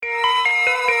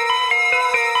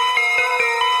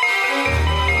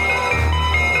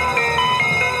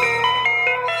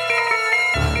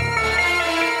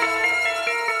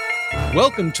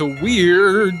Welcome to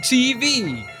Weird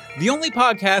TV, the only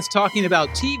podcast talking about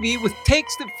TV with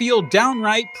takes that feel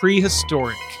downright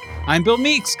prehistoric. I'm Bill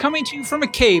Meeks, coming to you from a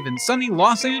cave in sunny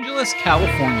Los Angeles,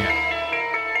 California.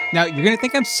 Now, you're going to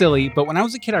think I'm silly, but when I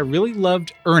was a kid, I really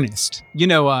loved Ernest. You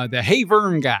know, the Hey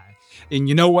Vern guy. And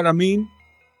you know what I mean?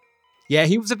 Yeah,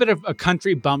 he was a bit of a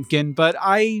country bumpkin, but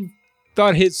I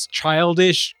thought his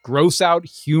childish, gross-out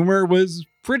humor was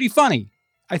pretty funny.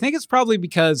 I think it's probably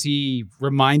because he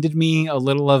reminded me a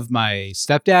little of my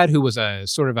stepdad, who was a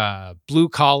sort of a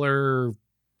blue-collar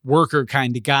worker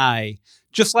kind of guy,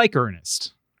 just like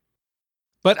Ernest.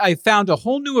 But I found a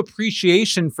whole new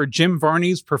appreciation for Jim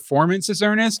Varney's performance as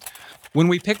Ernest when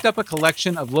we picked up a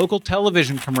collection of local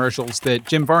television commercials that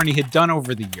Jim Varney had done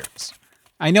over the years.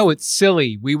 I know it's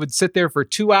silly. We would sit there for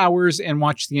 2 hours and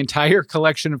watch the entire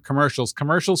collection of commercials.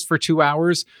 Commercials for 2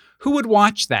 hours? Who would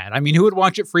watch that? I mean, who would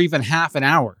watch it for even half an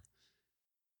hour?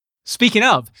 Speaking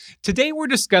of, today we're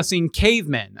discussing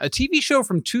Cavemen, a TV show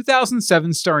from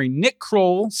 2007 starring Nick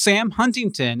Kroll, Sam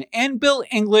Huntington, and Bill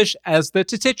English as the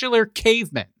titular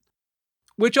Cavemen,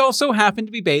 which also happened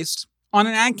to be based on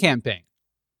an ad campaign.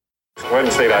 Go ahead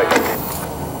and say that.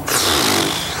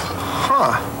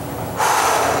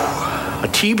 A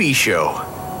TV show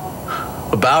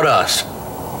about us.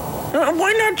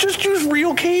 Why not just use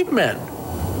real cavemen?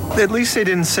 At least they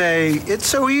didn't say, it's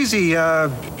so easy,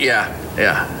 Yeah.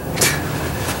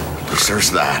 At least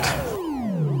there's that.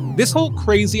 This whole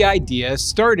crazy idea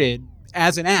started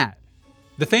as an ad.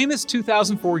 The famous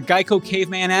 2004 Geico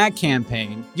Caveman ad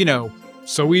campaign, you know,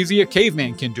 so easy a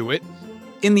caveman can do it.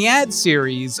 In the ad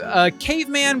series, a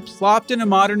caveman plopped in a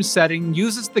modern setting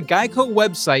uses the Geico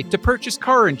website to purchase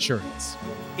car insurance.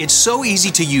 It's so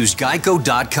easy to use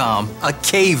Geico.com, a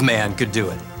caveman could do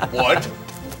it. What?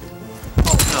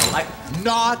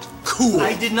 Not cool.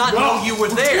 I did not know you were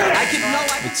there.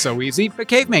 It's so easy, a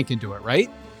caveman can do it, right?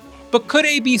 But could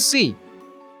ABC?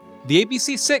 The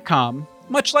ABC sitcom,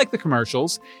 much like the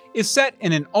commercials, is set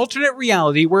in an alternate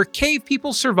reality where cave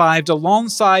people survived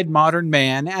alongside modern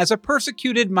man as a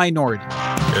persecuted minority.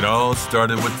 It all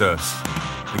started with us,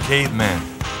 the cavemen.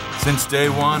 Since day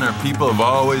one, our people have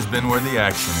always been where the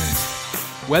action is.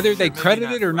 Whether they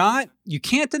credit it or not, you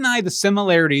can't deny the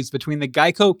similarities between the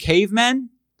Geico Cavemen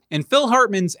and Phil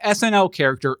Hartman's SNL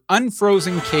character,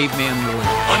 Unfrozen Caveman Lawyer.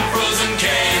 Unfrozen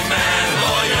caveman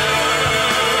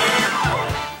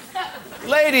lawyer.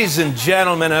 Ladies and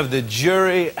gentlemen of the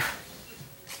jury,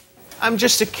 I'm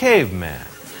just a caveman.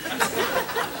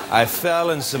 I fell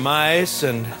in some ice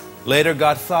and later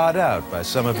got thawed out by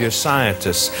some of your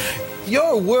scientists.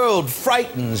 Your world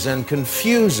frightens and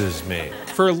confuses me.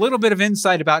 For a little bit of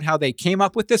insight about how they came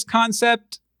up with this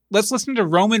concept, let's listen to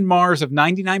Roman Mars of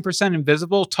 99%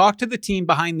 Invisible talk to the team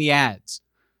behind the ads.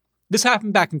 This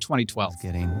happened back in 2012.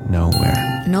 Getting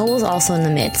nowhere. Noel was also in the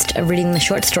midst of reading the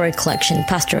short story collection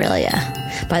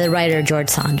Pastoralia by the writer George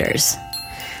Saunders.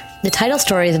 The title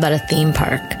story is about a theme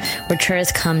park where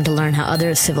tourists come to learn how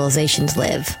other civilizations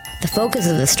live. The focus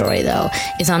of the story, though,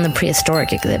 is on the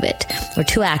prehistoric exhibit, where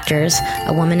two actors,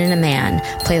 a woman and a man,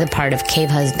 play the part of cave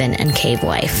husband and cave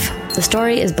wife. The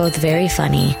story is both very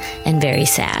funny and very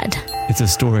sad. It's a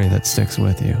story that sticks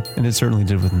with you, and it certainly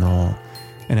did with Noel.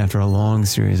 And after a long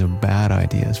series of bad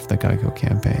ideas for the Geico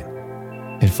campaign,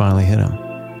 it finally hit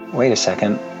him. Wait a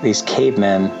second, these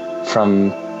cavemen from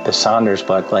the Saunders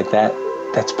book, like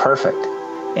that's perfect.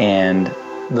 And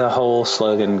the whole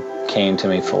slogan came to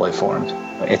me fully formed.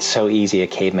 It's so easy a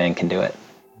caveman can do it.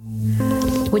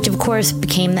 Which of course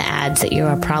became the ads that you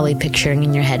are probably picturing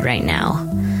in your head right now.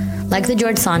 Like the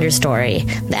George Saunders story,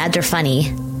 the ads are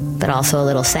funny, but also a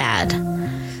little sad.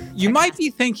 You might be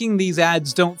thinking these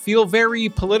ads don't feel very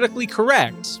politically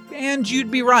correct, and you'd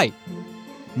be right.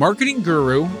 Marketing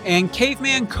guru and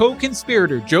caveman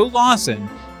co-conspirator Joe Lawson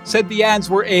said the ads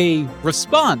were a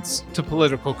response to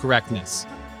political correctness.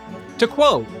 To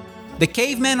quote, "The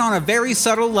cavemen on a very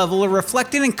subtle level are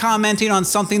reflecting and commenting on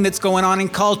something that's going on in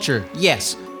culture.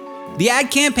 Yes, the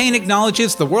ad campaign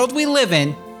acknowledges the world we live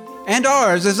in, and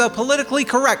ours is a politically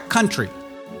correct country.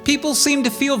 People seem to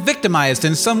feel victimized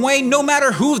in some way, no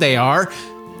matter who they are,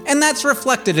 and that's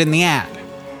reflected in the ad."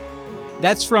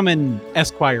 That's from an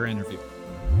Esquire interview.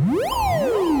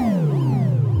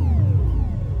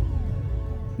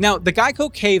 Now, the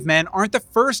Geico Cavemen aren't the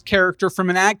first character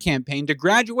from an ad campaign to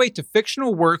graduate to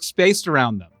fictional works based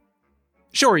around them.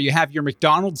 Sure, you have your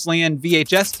McDonald's Land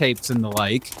VHS tapes and the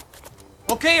like.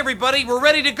 Okay, everybody, we're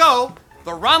ready to go.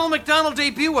 The Ronald McDonald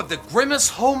debut of the Grimace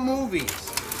Home Movies.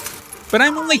 But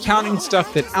I'm only counting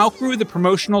stuff that outgrew the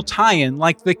promotional tie-in,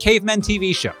 like the Cavemen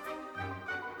TV show.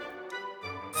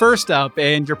 First up,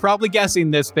 and you're probably guessing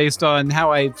this based on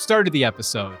how I started the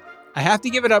episode, I have to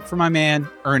give it up for my man,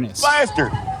 Ernest. Faster!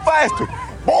 Faster!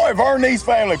 Boy, Vern, these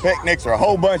family picnics are a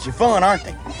whole bunch of fun, aren't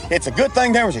they? It's a good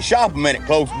thing there was a shop a minute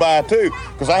close by, too,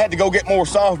 because I had to go get more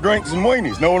soft drinks and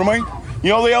weenies, know what I mean? You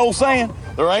know the old saying,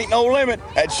 there ain't no limit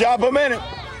at shop a minute.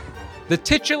 The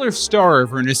titular star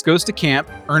of Ernest Goes to Camp,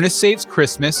 Ernest Saves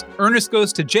Christmas, Ernest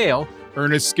Goes to Jail,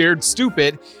 Ernest Scared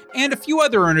Stupid, and a few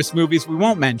other Ernest movies we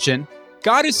won't mention,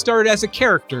 got his start as a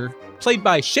character played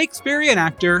by Shakespearean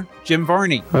actor Jim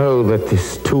Varney. Oh, that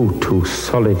this too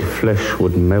solid flesh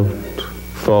would melt,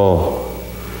 thaw,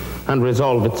 and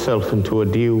resolve itself into a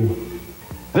dew.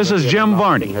 This is Jim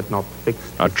Varney,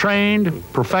 a trained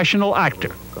professional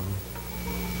actor.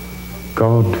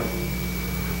 God,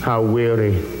 how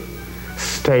weary,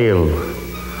 stale,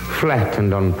 flat,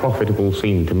 and unprofitable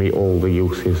seem to me all the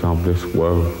uses of this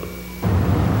world.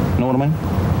 Know what I mean?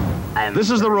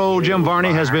 This is the role Jim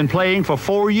Varney has been playing for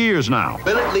 4 years now,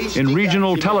 in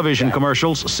regional television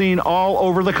commercials seen all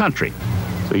over the country.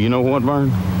 So you know what,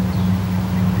 Vern?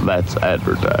 That's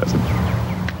advertising.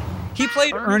 He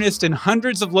played Ernest in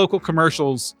hundreds of local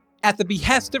commercials at the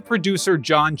behest of producer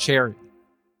John Cherry.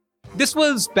 This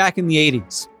was back in the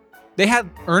 80s. They had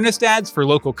Ernest ads for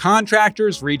local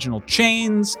contractors, regional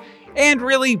chains, and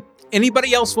really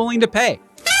anybody else willing to pay.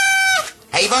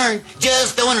 Hey, Vern,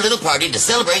 just throwing a little party to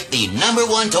celebrate the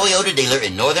 #1 Toyota dealer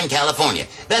in Northern California.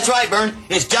 That's right, Vern.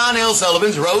 It's John L.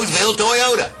 Sullivan's Roseville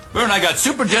Toyota. Vern, I got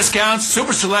super discounts,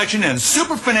 super selection, and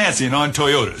super financing on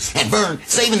Toyotas. And Vern,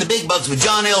 saving the big bucks with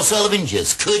John L. Sullivan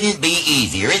just couldn't be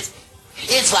easier.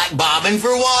 It's like bobbing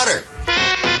for water.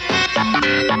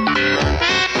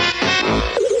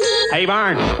 Hey,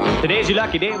 Vern, today's your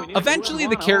lucky day. Eventually,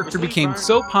 the character became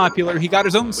so popular, he got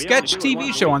his own sketch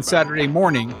TV show on Saturday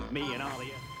morning,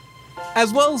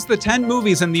 as well as the 10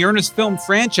 movies in the Ernest film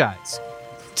franchise.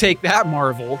 Take that,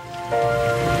 Marvel.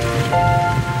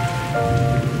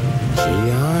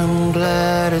 Gee, I'm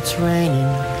glad it's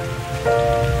raining.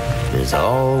 There's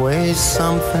always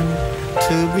something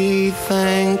to be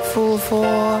thankful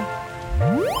for.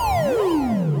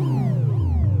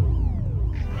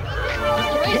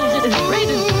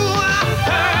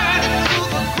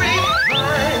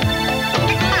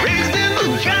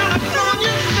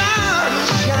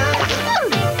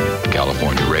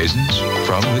 California raisins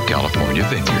from the California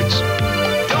vineyards.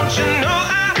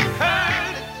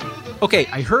 Okay,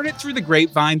 I heard it through the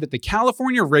grapevine that the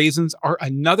California Raisins are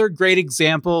another great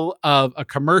example of a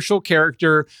commercial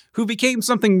character who became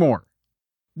something more.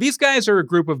 These guys are a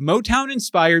group of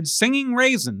Motown-inspired singing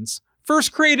raisins,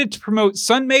 first created to promote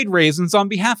Sun-Made raisins on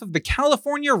behalf of the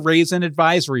California Raisin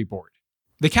Advisory Board.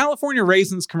 The California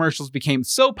Raisins commercials became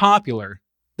so popular,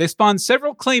 they spawned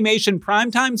several claymation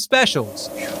primetime specials.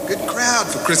 Good crowd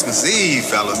for Christmas Eve,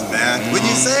 fellas, man. Wouldn't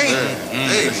you say?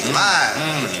 Hey, live.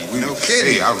 No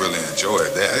kidding. Hey, I really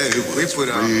enjoyed that. Hey, we put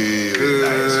on a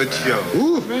good show.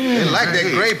 Ooh, they like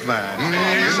that grapevine.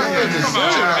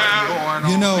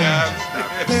 You know,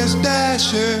 there's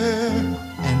Dasher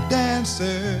and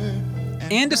Dancer.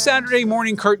 And a Saturday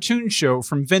morning cartoon show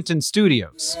from Vinton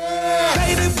Studios.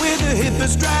 Baby with the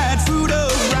hippest dried fruit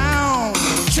around.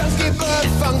 Chunky but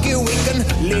funky, we can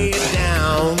lay it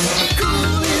down.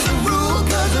 Cool is the rule,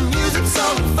 cause the music's so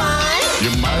fine.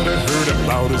 You might have heard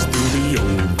about us through the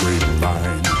old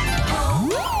grapevine.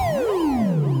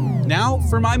 Now,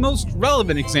 for my most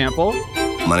relevant example.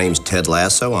 My name's Ted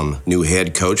Lasso. I'm new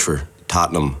head coach for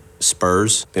Tottenham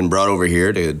Spurs. Been brought over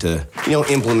here to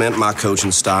implement my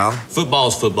coaching style.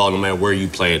 Football's football no matter where you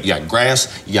play it. You got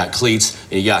grass, you got cleats,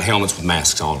 and you got helmets with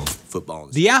masks on them. Football.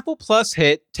 The Apple Plus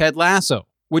hit Ted Lasso,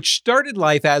 which started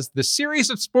life as the series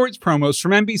of sports promos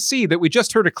from NBC that we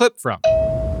just heard a clip from.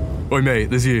 Oi, mate,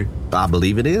 this you. I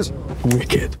believe it is.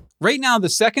 Wicked. Right now, the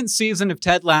second season of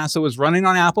Ted Lasso is running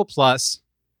on Apple Plus,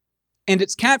 and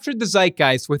it's captured the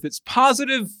zeitgeist with its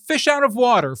positive,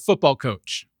 fish-out-of-water football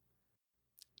coach.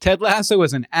 Ted Lasso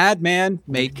is an ad man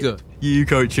made good. You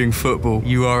coaching football,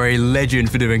 you are a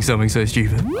legend for doing something so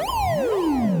stupid.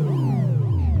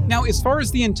 Now, as far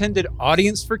as the intended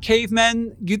audience for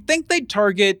Cavemen, you'd think they'd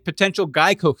target potential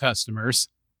Geico customers,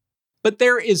 but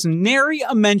there is nary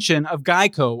a mention of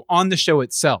Geico on the show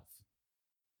itself.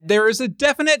 There is a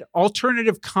definite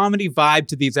alternative comedy vibe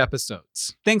to these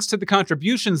episodes, thanks to the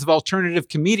contributions of alternative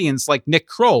comedians like Nick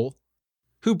Kroll,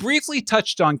 who briefly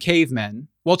touched on Cavemen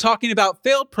while talking about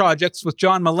failed projects with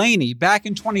John Mulaney back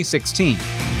in 2016.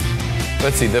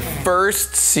 Let's see, the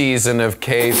first season of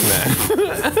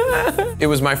Cavemen. It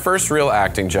was my first real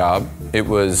acting job. It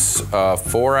was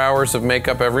 4 hours of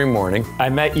makeup every morning. I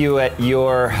met you at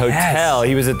your hotel. Yes.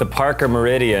 He was at the Parker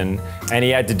Meridian, and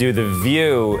he had to do The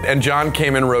View. And John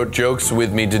came and wrote jokes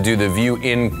with me to do The View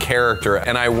in character.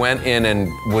 And I went in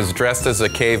and was dressed as a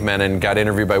caveman and got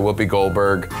interviewed by Whoopi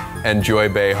Goldberg and Joy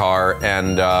Behar.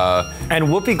 And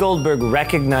Whoopi Goldberg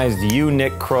recognized you,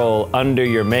 Nick Kroll, under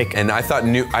your makeup. And I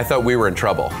thought we were in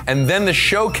trouble. And then the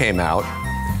show came out.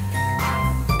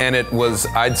 And it was,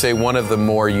 I'd say, one of the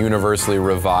more universally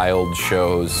reviled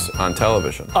shows on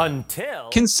television.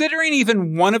 Considering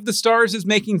even one of the stars is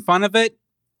making fun of it,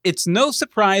 it's no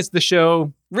surprise the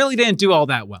show really didn't do all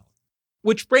that well.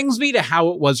 Which brings me to how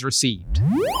it was received.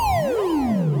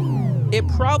 It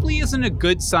probably isn't a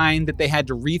good sign that they had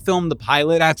to refilm the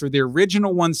pilot after the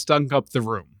original one stunk up the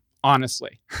room,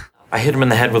 honestly. I hit him in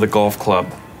the head with a golf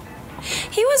club.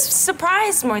 He was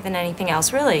surprised more than anything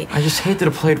else, really. I just hate that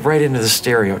it played right into the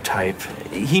stereotype.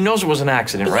 He knows it was an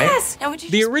accident, right? Yes.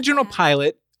 The original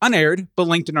pilot, unaired but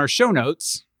linked in our show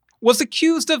notes, was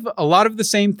accused of a lot of the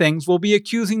same things we'll be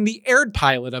accusing the aired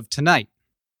pilot of tonight.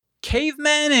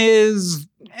 Cavemen is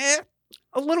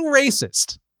a little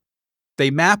racist.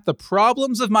 They map the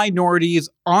problems of minorities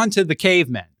onto the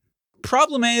cavemen.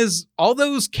 Problem is, all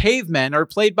those cavemen are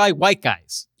played by white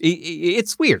guys.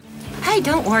 It's weird. Hey,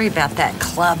 don't worry about that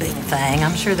clubbing thing.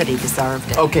 I'm sure that he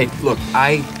deserved it. Okay, look,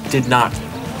 I did not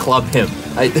club him.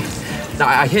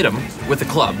 I hit him with a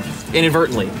club,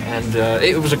 inadvertently. And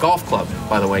it was a golf club,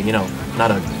 by the way,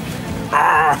 not a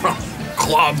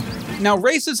club. Now,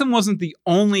 racism wasn't the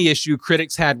only issue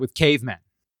critics had with Cavemen.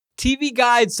 TV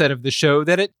Guide said of the show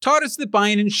that it taught us that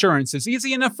buying insurance is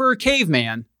easy enough for a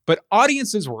caveman, but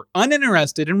audiences were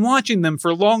uninterested in watching them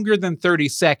for longer than 30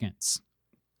 seconds.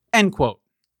 End quote.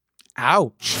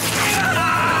 Ouch.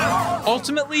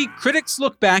 Ultimately, critics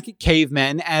look back at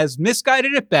Cavemen as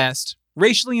misguided at best,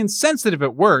 racially insensitive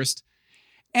at worst,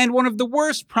 and one of the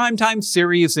worst primetime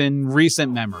series in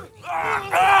recent memory.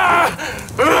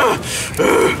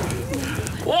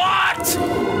 What?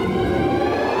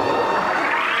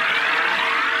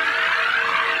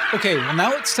 Okay, well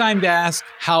now it's time to ask,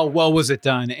 how well was it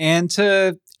done? And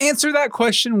to answer that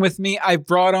question with me, I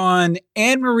brought on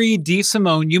Anne-Marie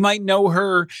DeSimone. You might know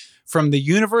her from the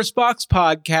Universe Box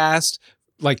podcast,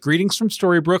 like Greetings from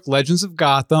Storybrooke, Legends of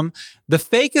Gotham, the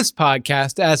Fakest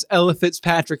podcast as Ella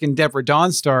Fitzpatrick and Deborah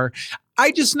Dawnstar.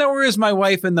 I just know her as my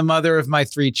wife and the mother of my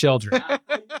 3 children.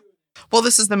 Well,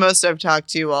 this is the most I've talked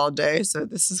to you all day, so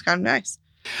this is kind of nice.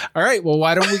 All right, well,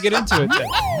 why don't we get into it then?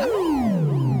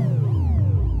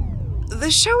 The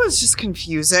show is just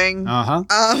confusing. Uh-huh.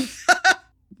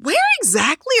 Where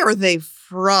exactly are they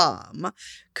from?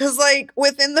 Because,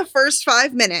 within the first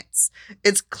 5 minutes,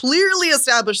 it's clearly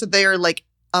established that they are,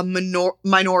 a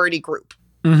minority group.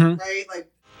 Mm-hmm. Right?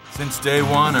 Since day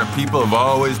one, our people have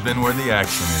always been where the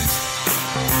action is.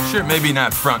 Sure, maybe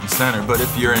not front and center, but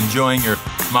if you're enjoying your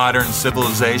modern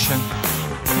civilization,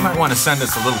 you might want to send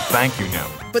us a little thank you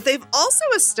note. But they've also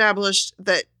established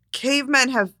that cavemen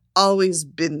have always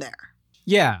been there.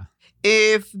 Yeah.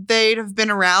 If they'd have been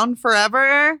around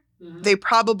forever, they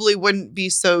probably wouldn't be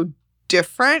so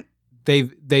different.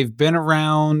 They've been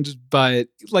around, but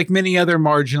like many other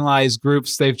marginalized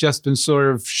groups, they've just been sort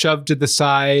of shoved to the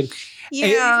side.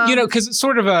 Yeah. Because it's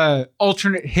sort of a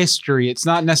alternate history. It's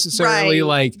not necessarily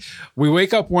like we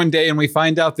wake up one day and we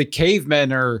find out the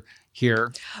cavemen are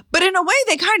here. But in a way,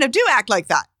 they kind of do act like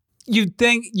that. You'd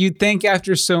think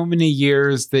after so many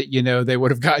years that, they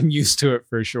would have gotten used to it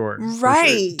for sure. Right.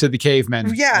 For sure, to the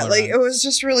cavemen. Yeah, it was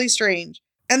just really strange.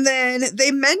 And then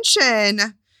they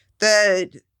mention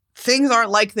that things aren't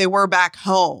like they were back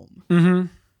home. Mm-hmm.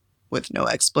 With no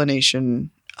explanation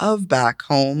of back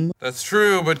home. That's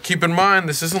true, but keep in mind,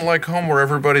 this isn't like home where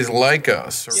everybody's like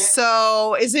us.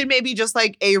 So is it maybe just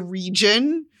like a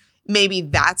region? Maybe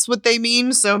that's what they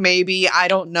mean. So maybe, I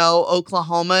don't know,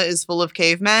 Oklahoma is full of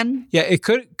cavemen. Yeah, it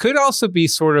could also be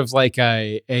sort of like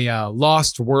a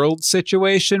Lost World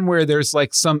situation where there's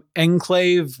like some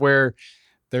enclave where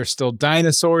there's still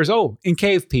dinosaurs. Oh, and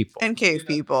cave people. And cave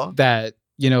people. That,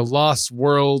 Lost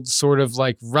World, sort of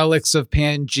like relics of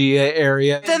Pangea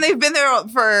area. Then they've been there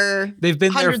for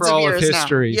all of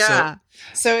history. Now. Yeah.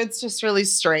 So it's just really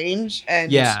strange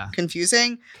and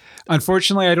confusing.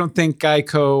 Unfortunately, I don't think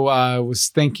Geico was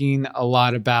thinking a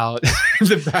lot about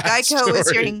the backstory. Geico was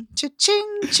hearing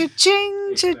cha-ching,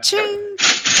 cha-ching, cha-ching.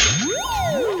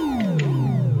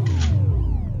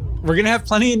 We're going to have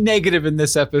plenty of negative in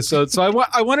this episode, so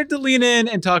I wanted to lean in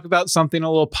and talk about something a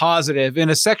little positive in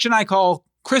a section I call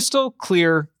Crystal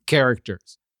Clear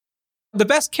Characters. The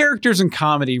best characters in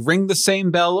comedy ring the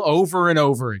same bell over and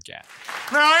over again.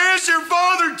 Now, as your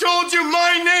father told you,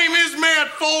 my name is Matt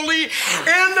Foley,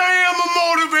 and I am a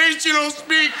motivational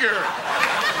speaker.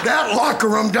 That locker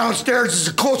room downstairs is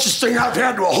the closest thing I've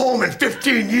had to a home in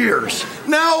 15 years.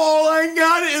 Now all I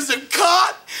got is a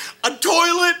cot, a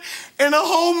toilet, and a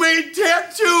homemade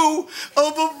tattoo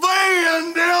of a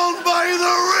van down by the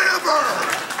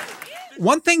river.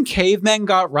 One thing Cavemen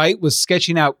got right was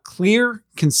sketching out clear,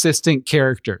 consistent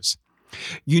characters.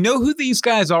 You know who these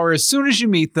guys are as soon as you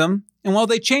meet them, and while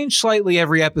they change slightly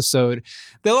every episode,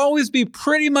 they'll always be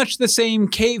pretty much the same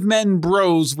cavemen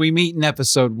bros we meet in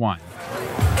episode 1.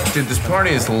 Dude, this party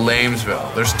is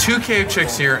Lamesville. There's 2 cave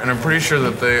chicks here, and I'm pretty sure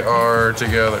that they are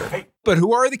together. But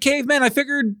who are the cavemen? I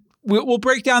figured we'll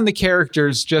break down the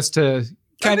characters just to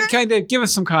kind of give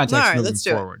us some context. All right, moving let's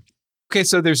do forward. Okay,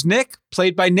 so there's Nick,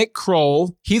 played by Nick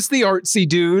Kroll. He's the artsy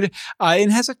dude and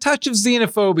has a touch of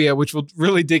xenophobia, which we'll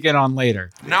really dig in on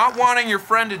later. Not wanting your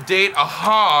friend to date a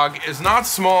hog is not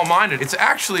small-minded. It's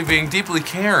actually being deeply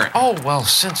caring. Oh, well,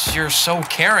 since you're so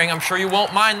caring, I'm sure you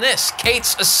won't mind this.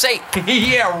 Kate's a saint.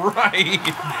 Yeah, right.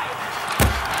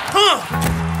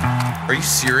 Are you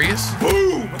serious?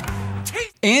 Boom!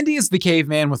 Andy is the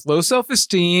caveman with low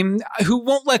self-esteem who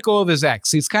won't let go of his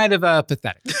ex. He's kind of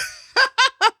pathetic.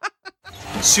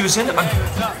 Susan, I'm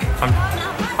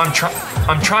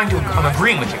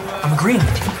agreeing with you. I'm agreeing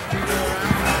with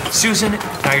you. Susan,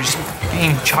 now you're just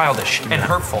being childish and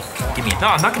hurtful. Give me it. No,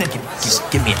 I'm not gonna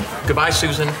give me it. Goodbye,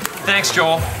 Susan. Thanks,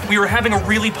 Joel. We were having a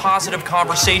really positive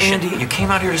conversation. Andy, you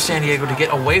came out here to San Diego to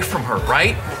get away from her,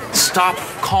 right? Stop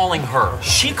calling her.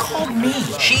 She called me.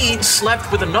 She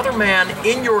slept with another man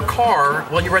in your car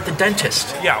while you were at the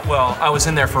dentist. Yeah, well, I was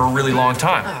in there for a really long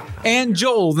time. And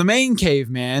Joel, the main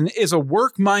caveman, is a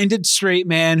work-minded straight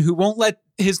man who won't let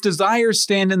his desires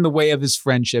stand in the way of his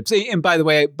friendships. And by the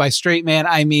way, by straight man,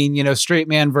 I mean, straight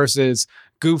man versus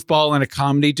goofball in a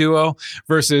comedy duo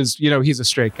versus, he's a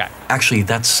straight guy. Actually,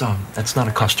 that's not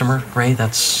a customer, Ray.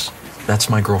 That's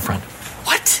my girlfriend.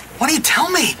 What? What do you tell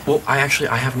me? Well, I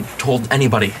haven't told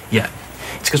anybody yet.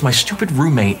 It's because my stupid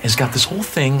roommate has got this whole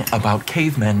thing about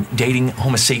cavemen dating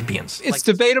Homo sapiens. It's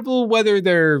debatable whether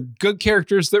they're good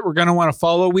characters that we're going to want to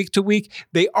follow week to week.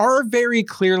 They are very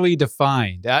clearly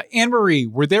defined. Anne-Marie,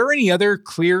 were there any other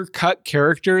clear-cut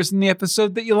characters in the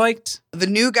episode that you liked? The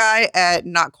new guy at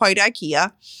Not Quite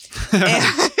IKEA.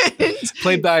 And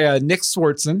played by Nick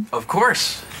Swartzen. Of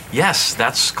course. Yes,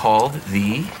 that's called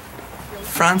the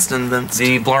Franstendenst.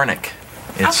 The Blarnick.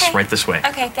 It's Okay. right this way.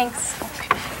 Okay, thanks.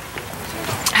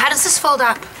 How does this fold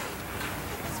up?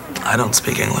 I don't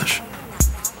speak English.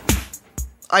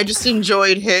 I just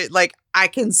enjoyed I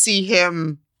can see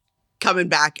him coming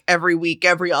back every week,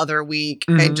 every other week,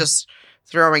 and just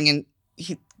throwing in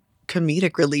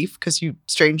comedic relief because you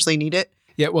strangely need it.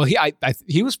 Yeah, well,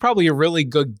 he was probably a really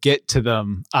good get to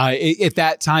them at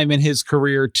that time in his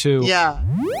career, too. Yeah.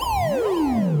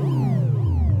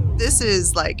 This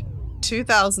is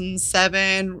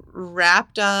 2007,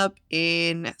 wrapped up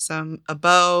in a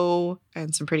bow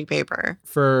and some pretty paper.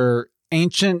 For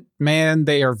ancient man,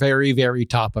 they are very, very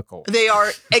topical. They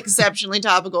are exceptionally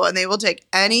topical, and they will take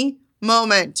any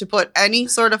moment to put any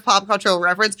sort of pop cultural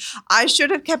reference. I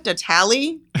should have kept a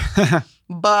tally,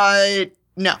 but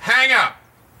no. Hang up.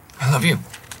 I love you.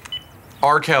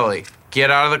 R. Kelly, get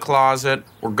out of the closet.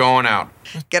 We're going out.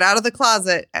 Get out of the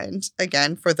closet. And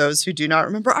again, for those who do not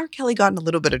remember, R. Kelly got in a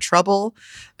little bit of trouble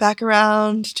back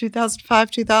around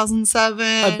 2005, 2007.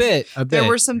 A bit. There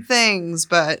were some things,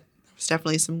 but there's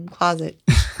definitely some closet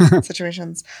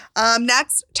situations.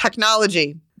 Next,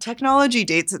 technology. Technology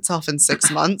dates itself in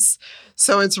 6 months.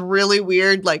 So it's really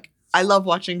weird. I love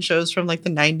watching shows from the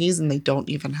 90s and they don't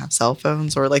even have cell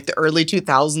phones, or the early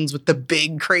 2000s with the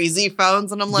big crazy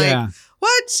phones. And I'm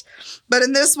what? But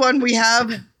in this one, we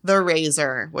have the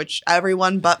Razor, which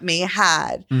everyone but me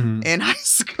had in high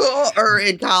school or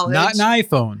in college. Not an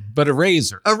iPhone, but a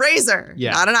Razor. A Razor,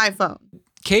 not an iPhone.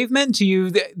 Cavemen to you,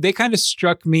 they kind of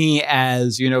struck me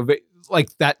as,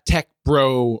 that tech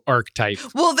bro archetype.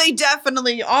 Well, they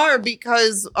definitely are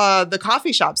because the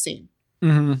coffee shop scene.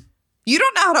 Mm-hmm. You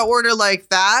don't know how to order like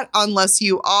that unless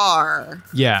you are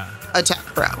a tech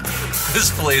bro. This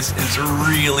place is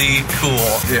really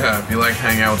cool. Yeah, if you like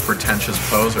hanging out with pretentious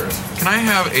posers. Can I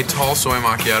have a tall soy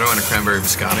macchiato and a cranberry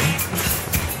biscotti?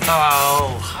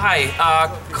 Oh, hi.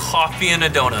 Coffee and a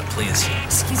donut, please.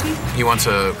 Excuse me? He wants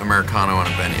a Americano and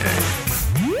a beignet.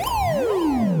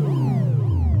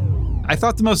 I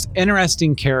thought the most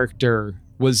interesting character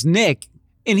was Nick,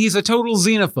 and he's a total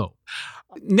xenophobe.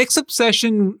 Nick's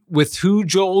obsession with who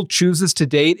Joel chooses to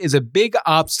date is a big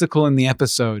obstacle in the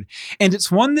episode, and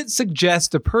it's one that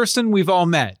suggests a person we've all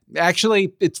met.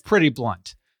 Actually, it's pretty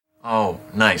blunt. Oh,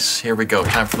 nice. Here we go.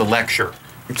 Time for the lecture.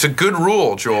 It's a good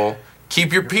rule, Joel.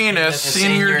 Keep your penis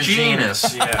in your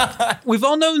genus. Yeah. We've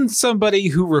all known somebody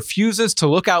who refuses to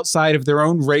look outside of their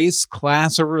own race,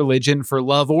 class, or religion for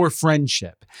love or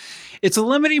friendship. It's a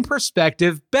limiting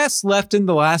perspective best left in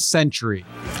the last century.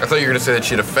 I thought you were going to say that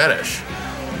she had a fetish.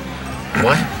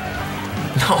 What?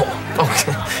 No.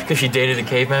 Okay. Because she dated a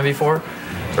caveman before?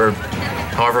 Or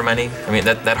however many? I mean,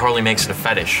 that hardly makes it a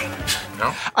fetish.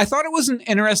 No? I thought it was an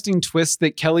interesting twist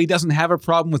that Kelly doesn't have a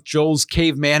problem with Joel's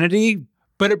cavemanity,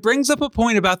 but it brings up a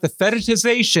point about the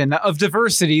fetishization of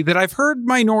diversity that I've heard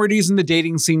minorities in the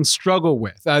dating scene struggle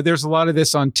with. There's a lot of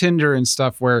this on Tinder and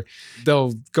stuff where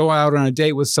they'll go out on a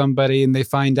date with somebody and they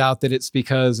find out that it's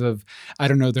because of, I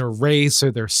don't know, their race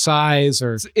or their size,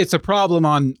 or it's a problem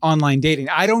on online dating.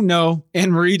 I don't know.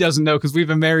 Anne Marie doesn't know because we've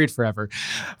been married forever.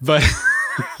 But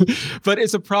but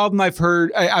it's a problem I've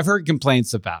heard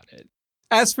complaints about it.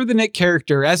 As for the Nick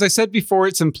character, as I said before,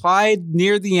 it's implied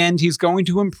near the end he's going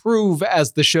to improve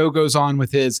as the show goes on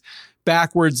with his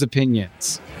backwards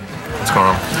opinions. What's going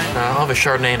on? I'll have a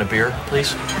Chardonnay and a beer,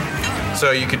 please.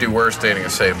 So you could do worse dating a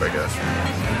safe, I guess.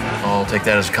 I'll take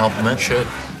that as a compliment. Shit.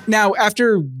 Now,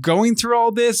 after going through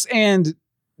all this, and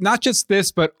not just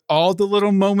this, but all the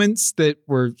little moments that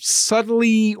were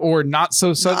subtly or not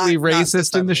so subtly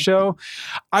racist in the show,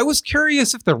 I was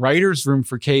curious if the writer's room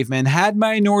for Caveman had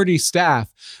minority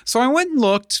staff. So I went and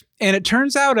looked, and it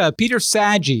turns out Peter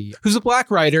Saggi, who's a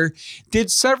black writer, did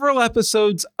several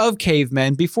episodes of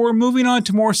Cavemen before moving on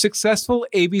to more successful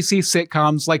ABC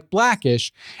sitcoms like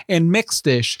Blackish and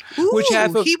Mixedish, which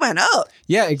have he went up.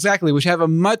 Yeah, exactly, which have a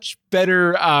much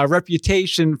better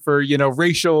reputation for,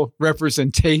 racial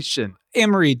representation.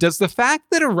 Emery, does the fact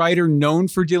that a writer known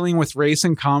for dealing with race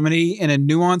and comedy in a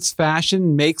nuanced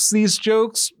fashion makes these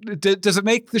jokes, does it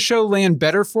make the show land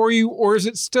better for you, or is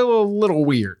it still a little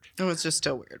weird? Oh, it's just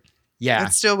still weird. Yeah.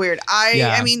 It's still weird.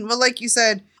 I mean, well, like you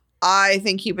said, I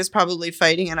think he was probably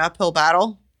fighting an uphill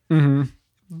battle. Mm-hmm.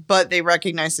 But they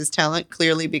recognize his talent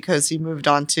clearly because he moved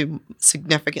on to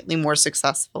significantly more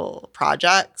successful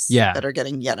projects that are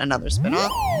getting yet another spinoff.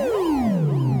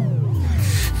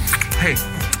 Hey,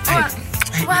 you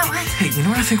know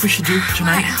what I think we should do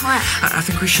tonight? What? I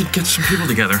think we should get some people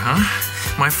together, huh?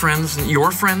 My friends and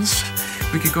your friends.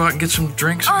 We could go out and get some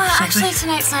drinks or something. Actually,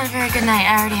 tonight's not a very good night.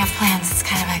 I already have plans. It's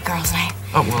kind of a girls' night.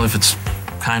 Oh, well, if it's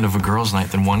kind of a girls'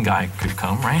 night, then one guy could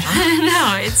come, right?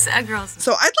 No, it's a girls' night.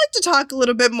 So I'd like to talk a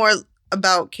little bit more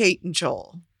about Kate and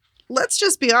Joel. Let's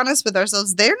just be honest with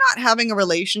ourselves. They're not having a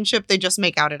relationship. They just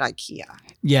make out at IKEA.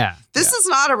 Yeah. This is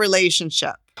not a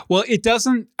relationship. Well, it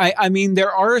doesn't. I mean,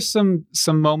 there are some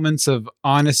moments of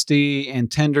honesty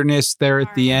and tenderness there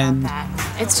at the end.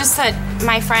 It's just that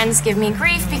my friends give me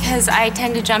grief because I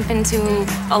tend to jump into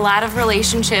a lot of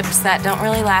relationships that don't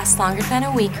really last longer than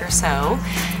a week or so.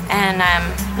 And,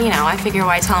 I figure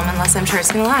why tell them unless I'm sure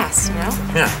it's going to last,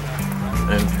 Yeah.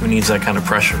 And who needs that kind of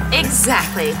pressure?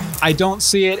 Exactly. I don't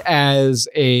see it as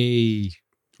a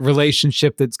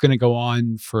relationship that's going to go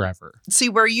on forever. See,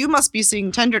 where you must be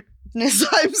seeing tenderness,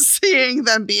 I'm seeing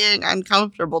them being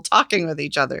uncomfortable talking with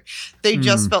each other. They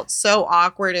just felt so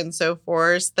awkward and so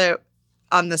forced that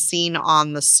on the scene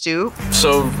on the stoop.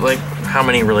 So, how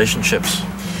many relationships?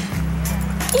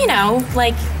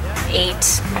 Like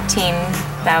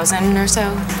 18,000 or so.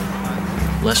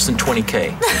 Less than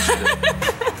 20K.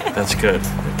 That's good.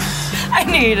 I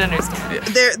knew you'd understand.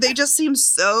 They just seem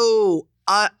so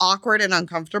awkward and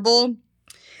uncomfortable. And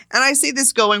I see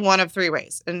this going one of three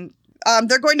ways. And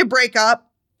they're going to break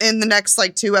up in the next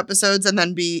 2 episodes, and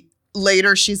then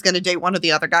later she's going to date one of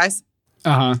the other guys.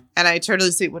 Uh-huh. And I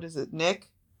totally see, what is it, Nick?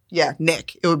 Yeah,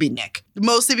 Nick. It would be Nick.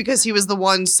 Mostly because he was the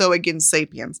one so against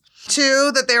Sapiens.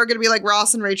 2, that they were going to be like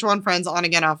Ross and Rachel on Friends, on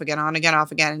again, off again, on again,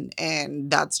 off again. And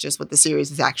that's just what the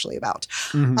series is actually about.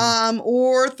 Mm-hmm.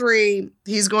 Or 3,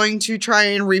 he's going to try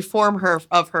and reform her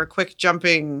of her quick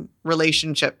jumping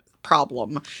relationship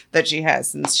problem that she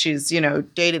has since she's,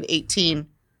 dated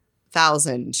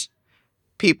 18,000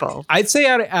 people. I'd say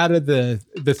out of the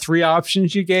 3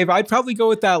 options you gave, I'd probably go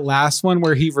with that last one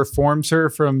where he reforms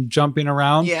her from jumping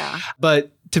around. Yeah.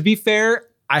 But to be fair,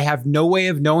 I have no way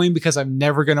of knowing because I'm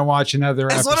never going to watch another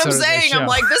That's episode. That's what I'm of this saying. show. I'm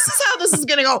like, this is how this is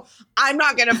going to go. I'm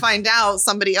not going to find out.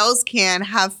 Somebody else can.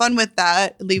 Have fun with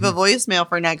that. Leave a voicemail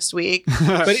for next week.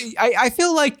 But I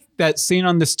feel like that scene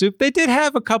on the stoop, they did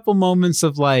have a couple moments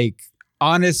of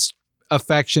honest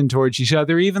affection towards each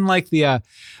other. Even like the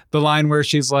line where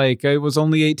she's like, it was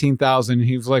only 18,000.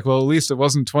 He was like, well, at least it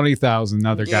wasn't 20,000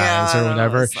 other guys or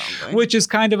whatever, which is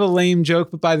kind of a lame joke.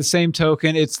 But by the same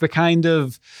token, it's the kind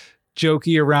of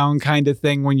jokey around kind of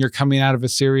thing when you're coming out of a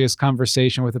serious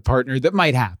conversation with a partner that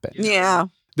might happen. Yeah.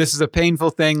 This is a painful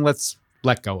thing. Let's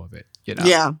let go of it. You know?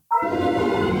 Yeah.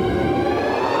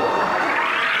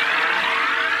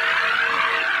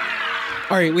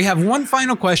 All right, we have one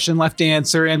final question left to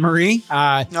answer, Anne-Marie.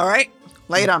 All right,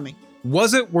 lay it on me.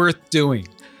 Was it worth doing?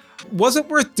 Was it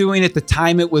worth doing at the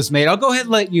time it was made? I'll go ahead and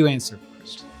let you answer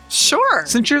first. Sure.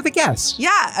 Since you're the guest.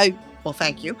 Yeah, well,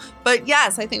 thank you. But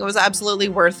yes, I think it was absolutely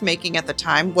worth making at the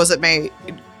time. Was it made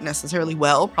necessarily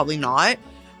well? Probably not.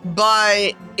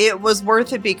 But it was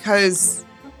worth it because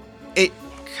it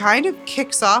kind of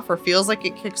kicks off, or feels like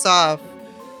it kicks off,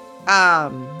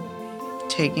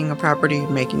 taking a property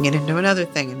and making it into another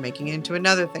thing and making it into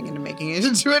another thing and making it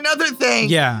into another thing.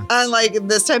 Yeah. And like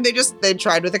this time they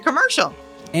tried with a commercial.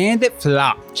 And it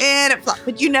flopped.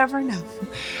 But you never know.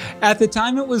 At the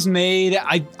time it was made,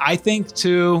 I think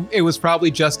too, it was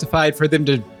probably justified for them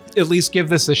to at least give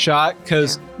this a shot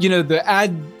because, you know, the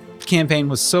ad campaign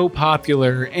was so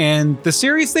popular and the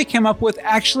series they came up with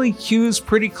actually hews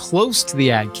pretty close to the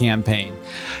ad campaign,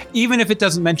 even if it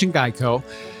doesn't mention Geico.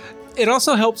 It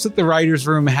also helps that the writer's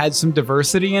room had some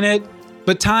diversity in it,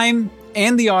 but time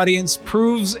and the audience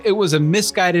proves it was a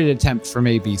misguided attempt from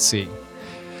ABC.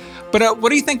 But what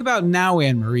do you think about now,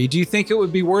 Anne-Marie? Do you think it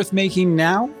would be worth making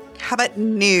now? How about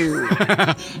new?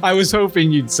 I was hoping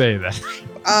you'd say that.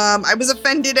 I was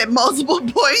offended at multiple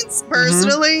points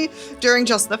personally during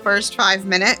just the first 5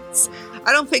 minutes.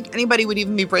 I don't think anybody would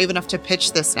even be brave enough to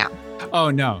pitch this now. Oh,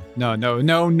 no. Oh, no.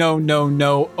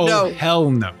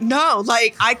 Hell no. No,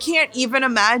 like I can't even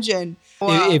imagine.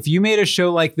 If you made a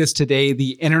show like this today,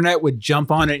 the internet would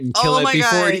jump on it and kill it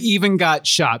before it even got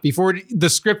shot, before the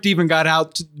script even got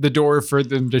out the door for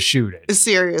them to shoot it.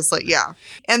 Seriously, yeah.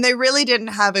 And they really didn't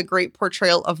have a great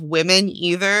portrayal of women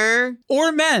either.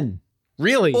 Or men.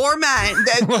 Really? Or men.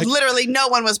 Literally no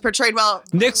one was portrayed well.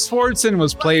 Nick Swartzen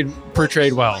was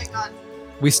portrayed well.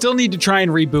 We still need to try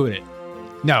and reboot it.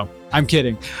 No, I'm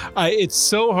kidding. It's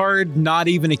so hard, not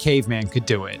even a caveman could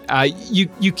do it.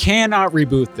 You cannot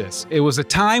reboot this. It was a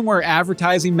time where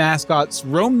advertising mascots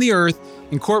roamed the earth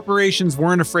and corporations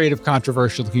weren't afraid of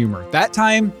controversial humor. That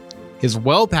time is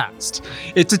well past.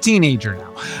 It's a teenager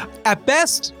now. At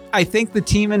best, I think the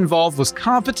team involved was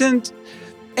competent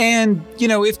and, you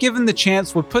know, if given the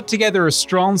chance, would put together a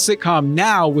strong sitcom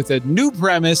now with a new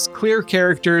premise, clear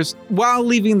characters, while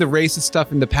leaving the racist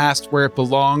stuff in the past where it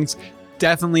belongs.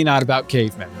 Definitely not about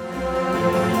cavemen.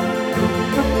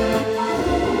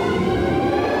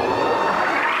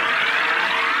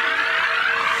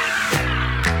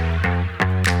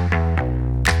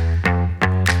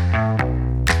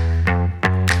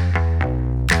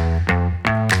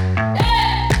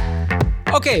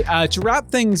 Okay, to wrap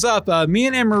things up, me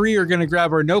and Anne-Marie are going to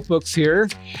grab our notebooks here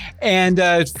and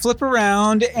flip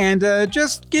around and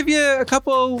just give you a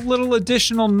couple little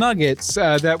additional nuggets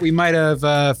that we might have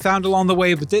found along the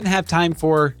way but didn't have time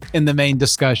for in the main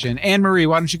discussion. Anne-Marie,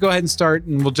 why don't you go ahead and start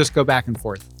and we'll just go back and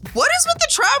forth. What is with the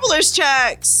traveler's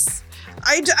checks?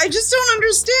 I just don't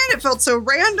understand. It felt so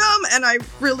random, and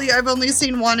I've only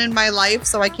seen one in my life,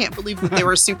 so I can't believe that they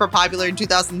were super popular in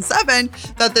 2007,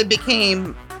 that they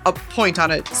became a point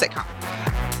on a sitcom.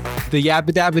 The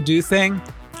Yabba Dabba Doo thing,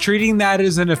 treating that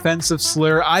as an offensive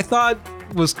slur, I thought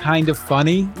was kind of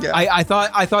funny. Yeah. I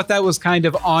thought that was kind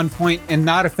of on point and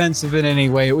not offensive in any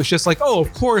way. It was just like, oh,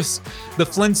 of course, the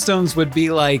Flintstones would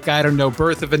be like, I don't know,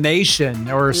 Birth of a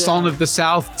Nation or Song of the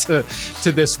South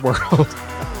to this world.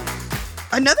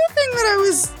 Another thing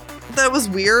that was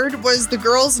weird was the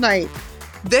girls' night.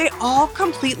 They all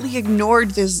completely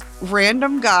ignored this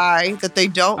random guy that they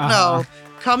don't know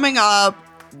coming up,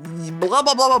 blah,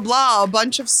 blah, blah, blah, blah, a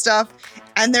bunch of stuff,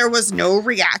 and there was no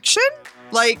reaction.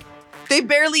 Like, they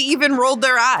barely even rolled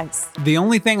their eyes. The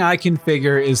only thing I can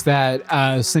figure is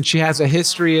that since she has a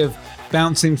history of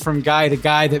bouncing from guy to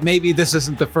guy, that maybe this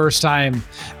isn't the first time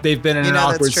they've been in an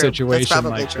awkward situation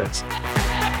like this.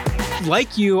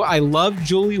 Like you, I love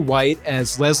Julie White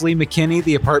as Leslie McKinney,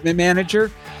 the apartment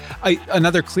manager.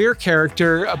 Another clear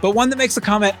character, but one that makes a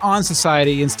comment on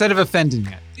society instead of offending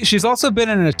it. She's also been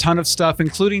in a ton of stuff,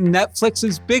 including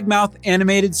Netflix's Big Mouth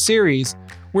animated series,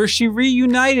 where she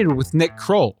reunited with Nick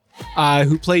Kroll,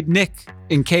 who played Nick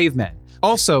in Cavemen.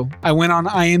 Also, I went on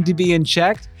IMDb and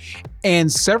checked,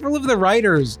 and several of the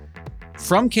writers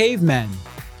from Cavemen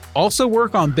also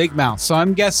work on Big Mouth. So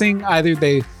I'm guessing either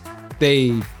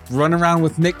they run around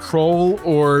with Nick Kroll,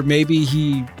 or maybe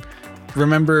he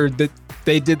remembered that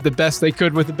they did the best they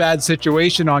could with a bad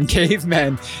situation on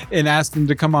cavemen and asked them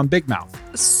to come on Big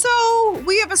Mouth. So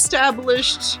we have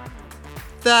established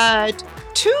that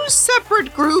 2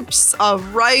 separate groups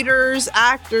of writers,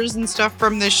 actors, and stuff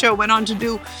from this show went on to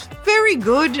do very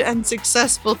good and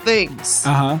successful things.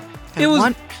 It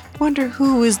was wonder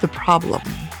who is the problem.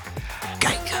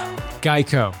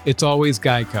 Geico. It's always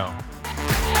Geico.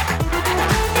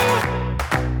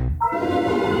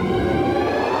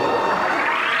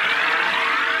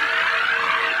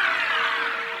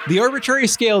 The arbitrary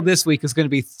scale this week is going to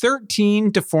be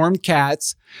 13 deformed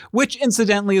cats, which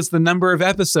incidentally is the number of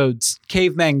episodes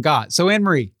Cavemen got. So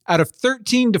Anne-Marie, out of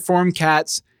 13 deformed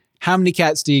cats, how many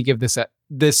cats do you give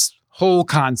this whole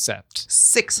concept?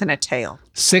 6 and a tail.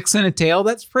 6 and a tail?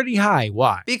 That's pretty high.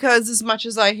 Why? Because as much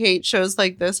as I hate shows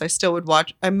like this, I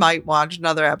might watch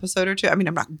another episode or two. I mean,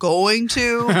 I'm not going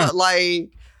to, but like,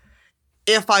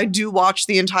 if I do watch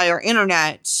the entire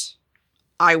internet,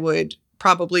 I would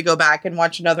probably go back and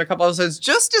watch another couple episodes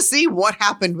just to see what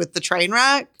happened with the train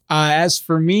wreck. As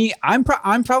for me, I'm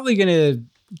probably going to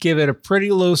give it a pretty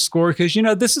low score because,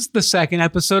 this is the second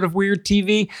episode of Weird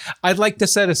TV. I'd like to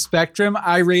set a spectrum.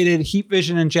 I rated Heat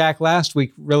Vision and Jack last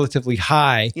week relatively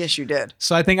high. Yes, you did.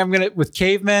 So I think with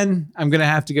Cavemen, I'm going to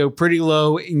have to go pretty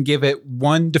low and give it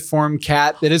 1 deformed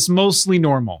cat that is mostly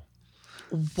normal.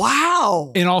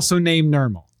 Wow. And also named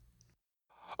Normal.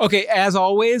 Okay, as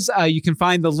always, you can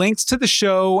find the links to the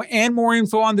show and more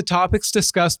info on the topics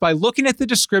discussed by looking at the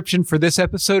description for this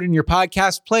episode in your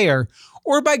podcast player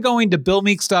or by going to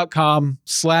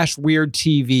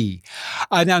billmeeks.com/weirdtv.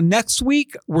 Now, next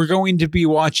week, we're going to be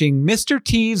watching Mr.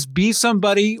 T's Be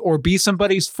Somebody or Be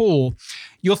Somebody's Fool.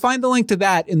 You'll find the link to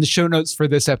that in the show notes for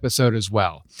this episode as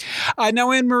well.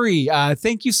 Now, Anne-Marie,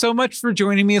 thank you so much for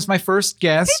joining me as my first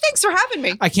guest. Hey, thanks for having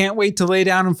me. I can't wait to lay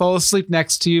down and fall asleep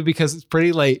next to you because it's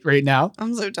pretty late right now.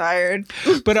 I'm so tired.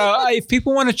 But if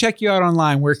people want to check you out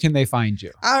online, where can they find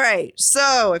you? All right.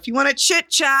 So if you want to chit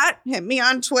chat, hit me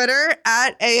on Twitter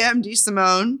at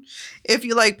AMDSimone. If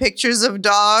you like pictures of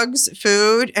dogs,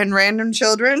 food, and random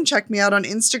children, check me out on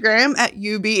Instagram at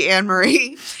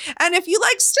UBAnneMarie. And if you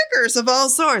like stickers of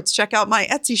all sorts, check out my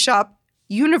Etsy shop,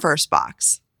 Universe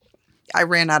Box. I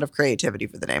ran out of creativity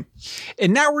for the name.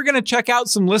 And now we're going to check out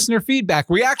some listener feedback.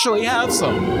 We actually have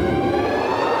some. If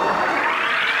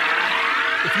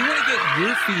you want to get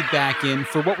your feedback in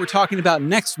for what we're talking about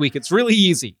next week, it's really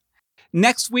easy.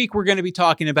 Next week, we're going to be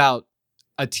talking about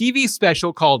a TV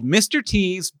special called Mr.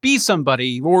 T's Be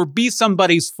Somebody or Be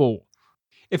Somebody's Fool.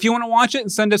 If you want to watch it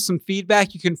and send us some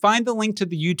feedback, you can find the link to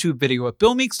the YouTube video at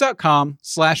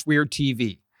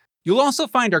billmeeks.com/weirdtv. You'll also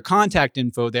find our contact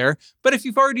info there, but if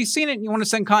you've already seen it and you want to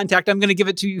send contact, I'm going to give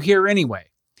it to you here anyway.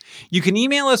 You can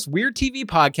email us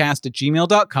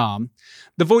weirdtvpodcast@gmail.com.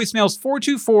 The voicemail's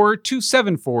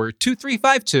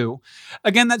 424-274-2352.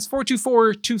 Again, that's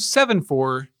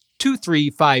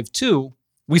 424-274-2352.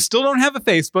 We still don't have a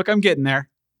Facebook, I'm getting there,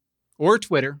 or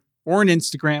Twitter, or an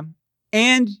Instagram.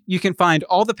 And you can find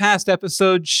all the past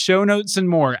episodes, show notes, and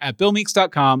more at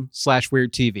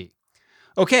billmeeks.com/weirdtv.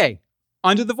 Okay,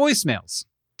 on to the voicemails.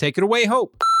 Take it away,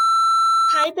 Hope.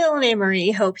 Hi, Bill and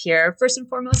Anne-Marie. Hope here. First and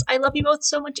foremost, I love you both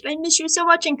so much, and I miss you so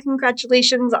much, and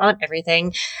congratulations on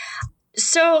everything.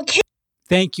 So,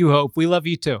 Thank you, Hope. We love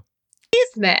you too.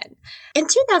 Cavemen. In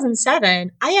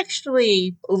 2007, I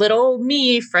actually, little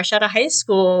me, fresh out of high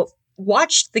school,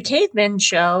 watched the Cavemen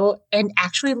show and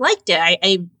actually liked it.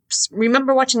 I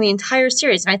remember watching the entire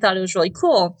series, and I thought it was really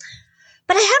cool.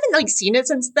 But I haven't seen it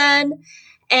since then.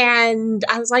 And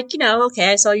I was like,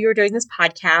 okay, I saw you were doing this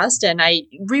podcast, and I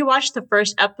rewatched the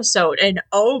first episode, and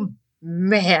oh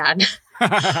man.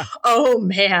 Oh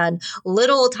man.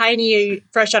 Little tiny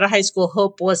fresh out of high school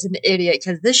Hope was an idiot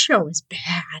because this show is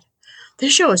bad.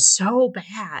 This show is so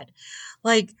bad.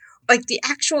 Like the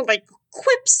actual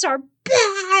quips are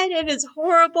bad and it's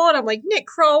horrible. And I'm like, Nick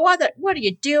Kroll, what are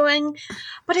you doing?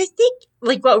 But I think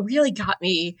what really got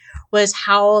me was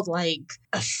how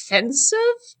offensive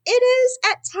it is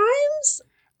at times.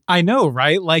 I know,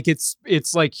 right? It's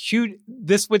huge.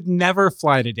 This would never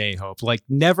fly today, Hope.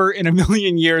 Never in a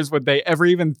million years would they ever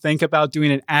even think about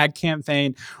doing an ad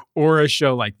campaign or a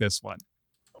show like this one.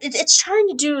 It's trying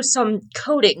to do some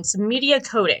coding, some media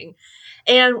coding.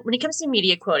 And when it comes to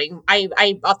media coding,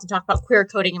 I often talk about queer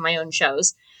coding in my own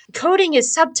shows. Coding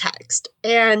is subtext,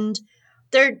 and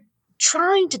they're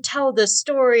trying to tell this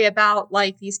story about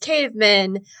these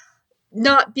cavemen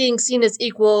not being seen as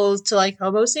equals to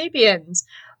Homo sapiens.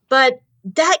 But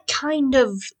that kind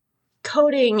of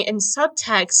coding and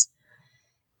subtext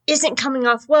isn't coming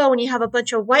off well when you have a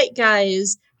bunch of white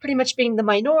guys pretty much being the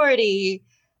minority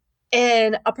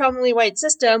in a prominently white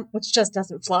system, which just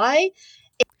doesn't fly.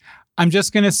 I'm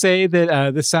just going to say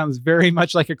that this sounds very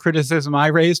much like a criticism I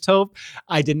raised, Hope.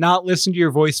 I did not listen to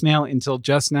your voicemail until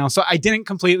just now, so I didn't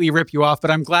completely rip you off,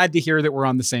 but I'm glad to hear that we're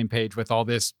on the same page with all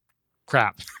this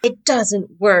crap. It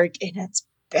doesn't work, and it's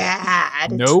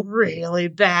bad. Nope. It's really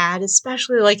bad,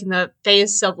 especially like in the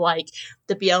face of like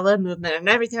the BLM movement and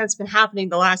everything that's been happening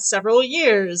the last several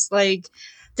years. Like,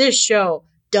 this show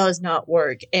does not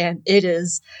work, and it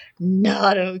is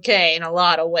not okay in a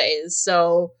lot of ways.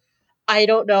 So I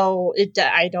don't know.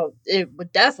 It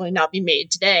would definitely not be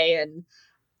made today, and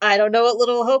I don't know what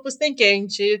Little Hope was thinking.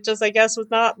 She just, I guess,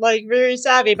 was not like very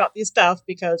savvy about these stuff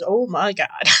because, oh my God.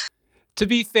 To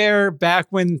be fair, back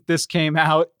when this came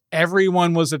out,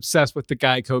 everyone was obsessed with the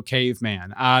Geico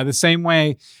caveman. The same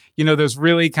way, those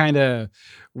really kind of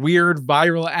weird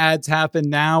viral ads happen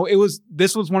now.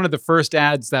 This was one of the first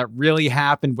ads that really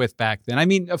happened with back then. I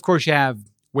mean, of course you have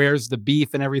Where's the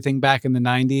Beef and everything back in the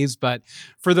 90s, but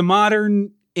for the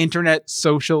modern internet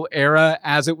social era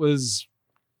as it was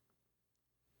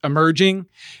emerging,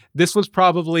 this was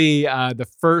probably the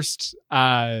first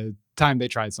time they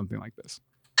tried something like this.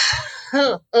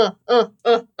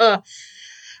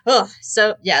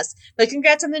 So yes, but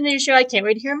congrats on the new show. I can't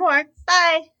wait to hear more.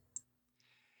 Bye.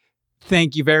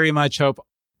 Thank you very much, Hope.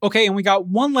 Okay, and we got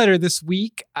one letter this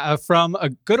week from a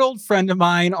good old friend of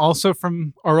mine, also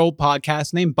from our old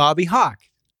podcast, named Bobby Hawk.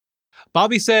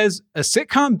 Bobby says, a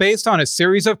sitcom based on a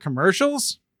series of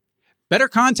commercials? Better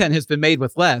content has been made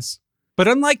with less. But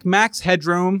unlike Max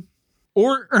Headroom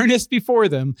or Ernest before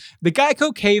them, the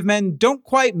Geico cavemen don't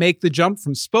quite make the jump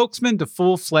from spokesmen to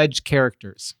full-fledged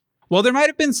characters. While there might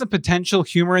have been some potential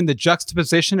humor in the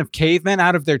juxtaposition of cavemen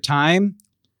out of their time,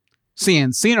 see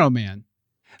Encino Man,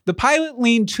 the pilot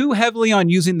leaned too heavily on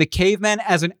using the cavemen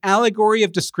as an allegory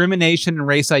of discrimination and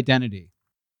race identity.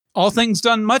 All things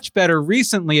done much better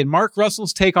recently in Mark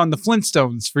Russell's take on the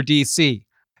Flintstones for DC.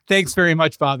 Thanks very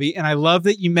much, Bobby. And I love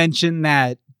that you mentioned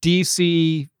that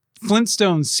DC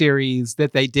Flintstones series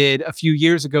that they did a few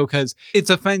years ago, because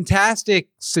it's a fantastic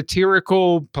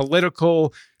satirical,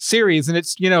 political series. And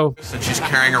it's, And she's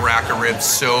carrying a rack of ribs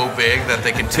so big that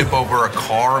they can tip over a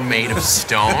car made of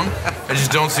stone. I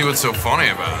just don't see what's so funny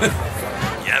about it.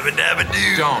 Yabba dabba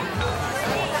doo. Don't.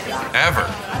 Ever.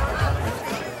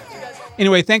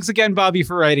 Anyway, thanks again, Bobby,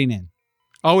 for writing in.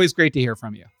 Always great to hear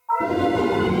from you.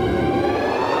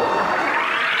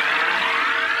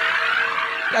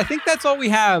 I think that's all we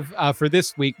have for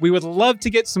this week. We would love to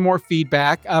get some more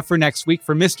feedback for next week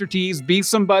for Mr. T's Be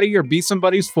Somebody or Be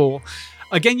Somebody's Fool.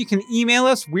 Again, you can email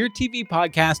us,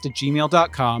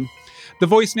 weirdtvpodcast@gmail.com. The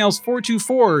voicemail's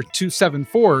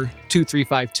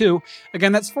 424-274-2352.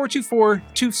 Again, that's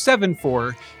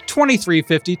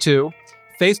 424-274-2352.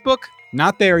 Facebook,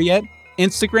 not there yet.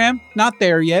 Instagram, not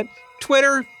there yet.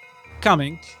 Twitter,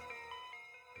 coming.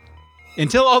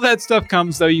 Until all that stuff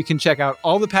comes, though, you can check out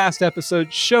all the past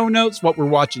episodes, show notes, what we're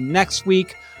watching next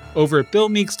week over at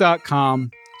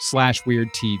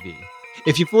billmeeks.com/weirdtv.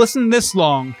 If you've listened this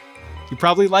long, you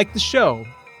probably like the show.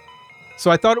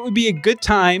 So I thought it would be a good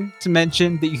time to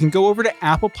mention that you can go over to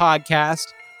Apple Podcast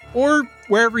or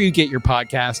wherever you get your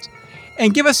podcast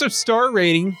and give us a star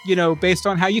rating, based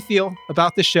on how you feel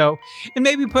about the show, and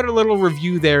maybe put a little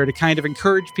review there to kind of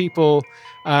encourage people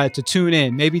to tune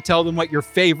in. Maybe tell them what your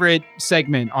favorite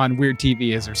segment on Weird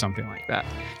TV is or something like that.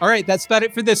 All right, that's about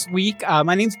it for this week.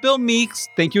 My name's Bill Meeks.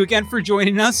 Thank you again for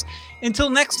joining us.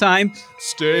 Until next time,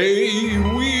 stay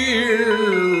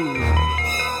weird.